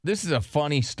This is a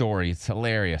funny story. It's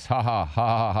hilarious. Ha ha ha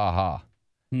ha ha ha.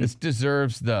 This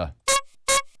deserves the.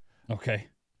 Okay.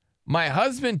 My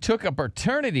husband took a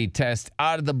paternity test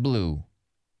out of the blue.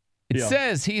 It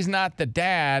says he's not the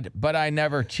dad, but I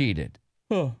never cheated.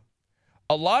 Huh.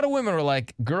 A lot of women are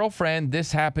like, girlfriend,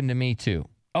 this happened to me too.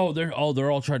 Oh, they're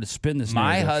all trying to spin this.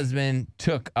 My narrative. husband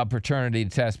took a paternity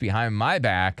test behind my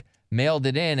back, mailed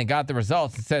it in, and got the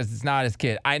results. It says it's not his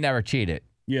kid. I never cheated.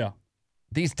 Yeah.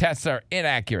 These tests are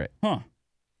inaccurate. Huh.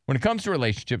 When it comes to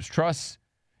relationships, trust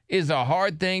is a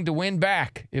hard thing to win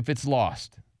back if it's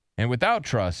lost. And without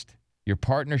trust, your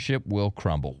partnership will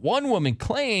crumble. One woman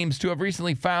claims to have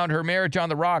recently found her marriage on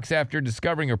the rocks after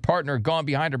discovering her partner had gone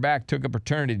behind her back, took a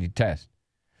paternity test.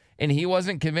 And he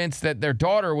wasn't convinced that their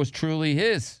daughter was truly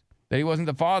his, that he wasn't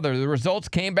the father. The results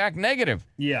came back negative,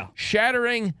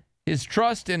 shattering his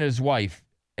trust in his wife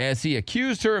as he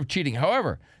accused her of cheating.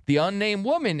 However, the unnamed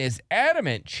woman is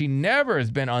adamant she never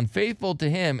has been unfaithful to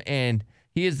him, and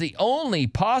he is the only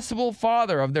possible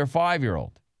father of their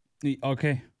 5-year-old.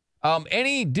 Okay.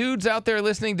 Any dudes out there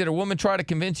listening, did a woman try to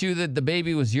convince you that the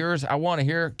baby was yours? I want to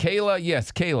hear. Kayla,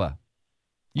 yes, Kayla.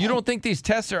 You don't think these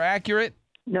tests are accurate?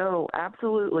 No,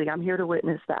 absolutely. I'm here to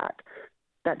witness that.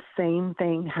 That same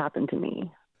thing happened to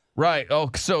me. Right. Oh,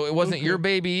 so it wasn't your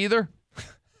baby either?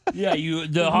 Yeah,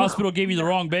 the hospital gave you the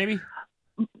wrong baby?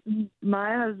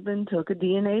 My husband took a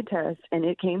DNA test, and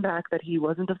it came back that he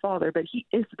wasn't the father, but he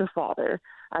is the father.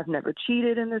 I've never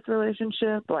cheated in this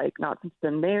relationship, not since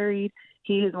been married.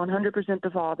 He is 100% the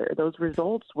father. Those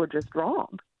results were just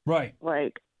wrong. Right.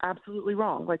 Absolutely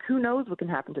wrong. Who knows what can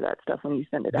happen to that stuff when you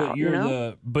send it But out,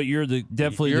 you're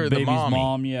definitely the baby's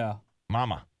mom, yeah.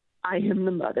 Mama. I am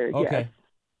the mother, okay. yes.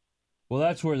 Well,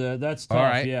 that's where that's tough, all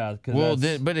right. Yeah. Well,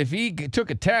 but if he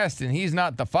took a test and he's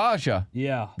not the fascia,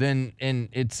 then and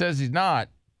it says he's not.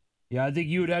 Yeah, I think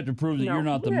you would have to prove that you're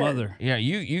not the mother. Yeah,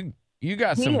 you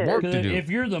got some work to do. If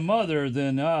you're the mother,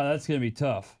 then that's going to be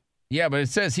tough. Yeah, but it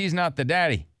says he's not the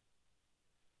daddy.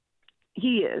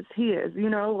 He is.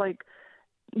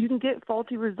 You can get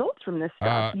faulty results from this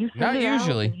stuff. You send not it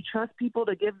usually. Out and you trust people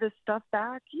to give this stuff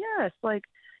back. Yes,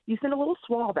 you send a little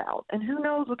swab out, and who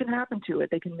knows what can happen to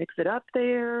it. They can mix it up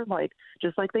there,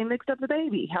 just like they mixed up the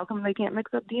baby. How come they can't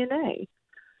mix up DNA?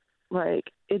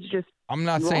 It's just I'm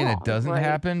not saying it doesn't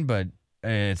happen, but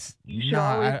it's you should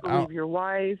always believe your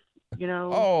wife,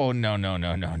 Oh, no.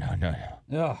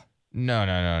 Yeah.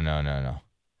 No.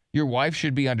 Your wife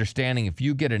should be understanding if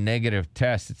you get a negative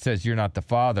test that says you're not the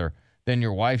father, then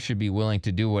your wife should be willing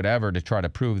to do whatever to try to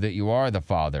prove that you are the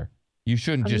father. You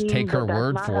shouldn't just take her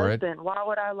word for it. Why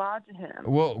would I lie to him?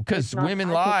 Well, because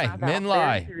women lie. Men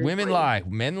lie. Women lie.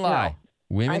 Men lie.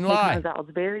 Women lie. I take my vows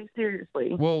very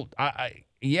seriously. Well,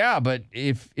 yeah, but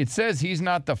if it says he's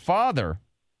not the father,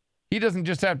 he doesn't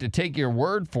just have to take your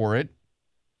word for it.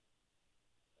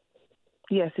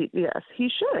 Yes, he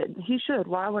should. He should.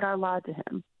 Why would I lie to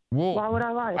him? Well, why would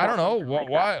I lie? I don't know.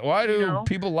 Why do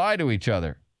people lie to each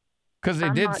other? Because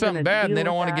they did something bad and they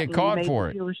don't want to get caught for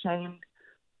it. Feel ashamed.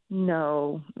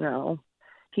 No.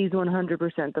 He's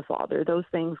 100% the father. Those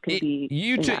things can be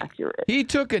inaccurate. He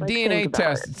took a DNA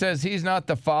test that says he's not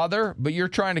the father, but you're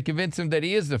trying to convince him that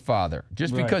he is the father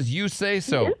just because you say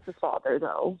so. He is the father,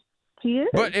 though. He is.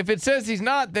 But if it says he's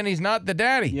not, then he's not the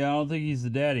daddy. Yeah, I don't think he's the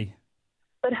daddy.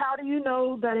 But how do you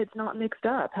know that it's not mixed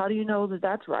up? How do you know that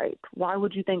that's right? Why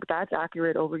would you think that's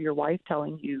accurate over your wife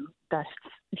telling you that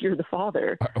you're the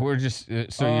father? We're just you're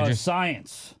just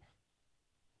science.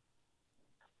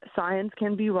 Science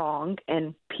can be wrong,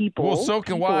 and people. Well, so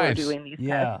can wives. Are doing these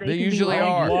yeah, tests. they usually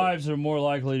are. Wives are more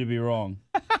likely to be wrong.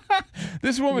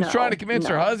 This woman's trying to convince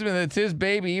her husband that it's his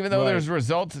baby, even though there's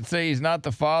results that say he's not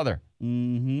the father.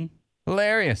 Mm-hmm.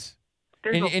 Hilarious.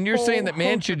 And you're saying that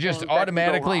men should just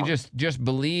automatically just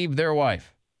believe their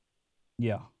wife?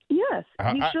 Yeah. Yes,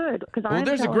 he should. Well,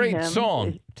 there's a great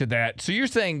song to that. So you're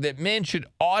saying that men should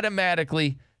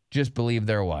automatically just believe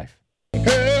their wife?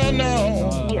 Hell no.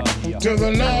 To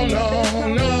the no.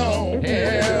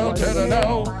 Hell to the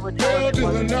no. Hell to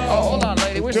the no. Oh, hold on,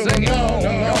 lady. We're singing. No.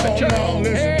 Hell no.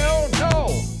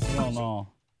 Hell no.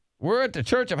 We're at the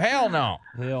Church of Hell No.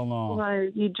 Hell no.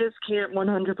 You just can't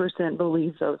 100%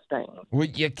 believe those things. Well,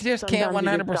 you just can't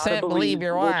 100% believe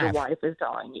your wife. What your wife is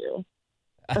telling you.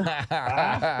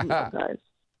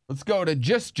 Let's go to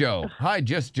Just Joe. Hi,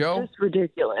 Just Joe. That's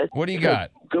ridiculous. What do you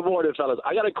got? Good morning, fellas.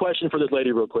 I got a question for this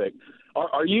lady real quick.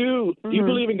 Are you, do you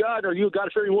believe in God? Are you a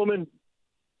God-fearing woman?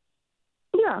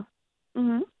 Yeah.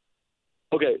 Mm-hmm.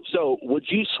 Okay, so would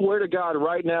you swear to God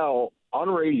right now on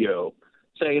radio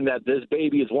saying that this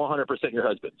baby is 100% your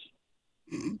husband's?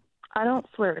 I don't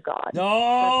swear to God.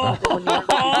 No.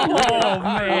 Oh,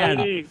 man.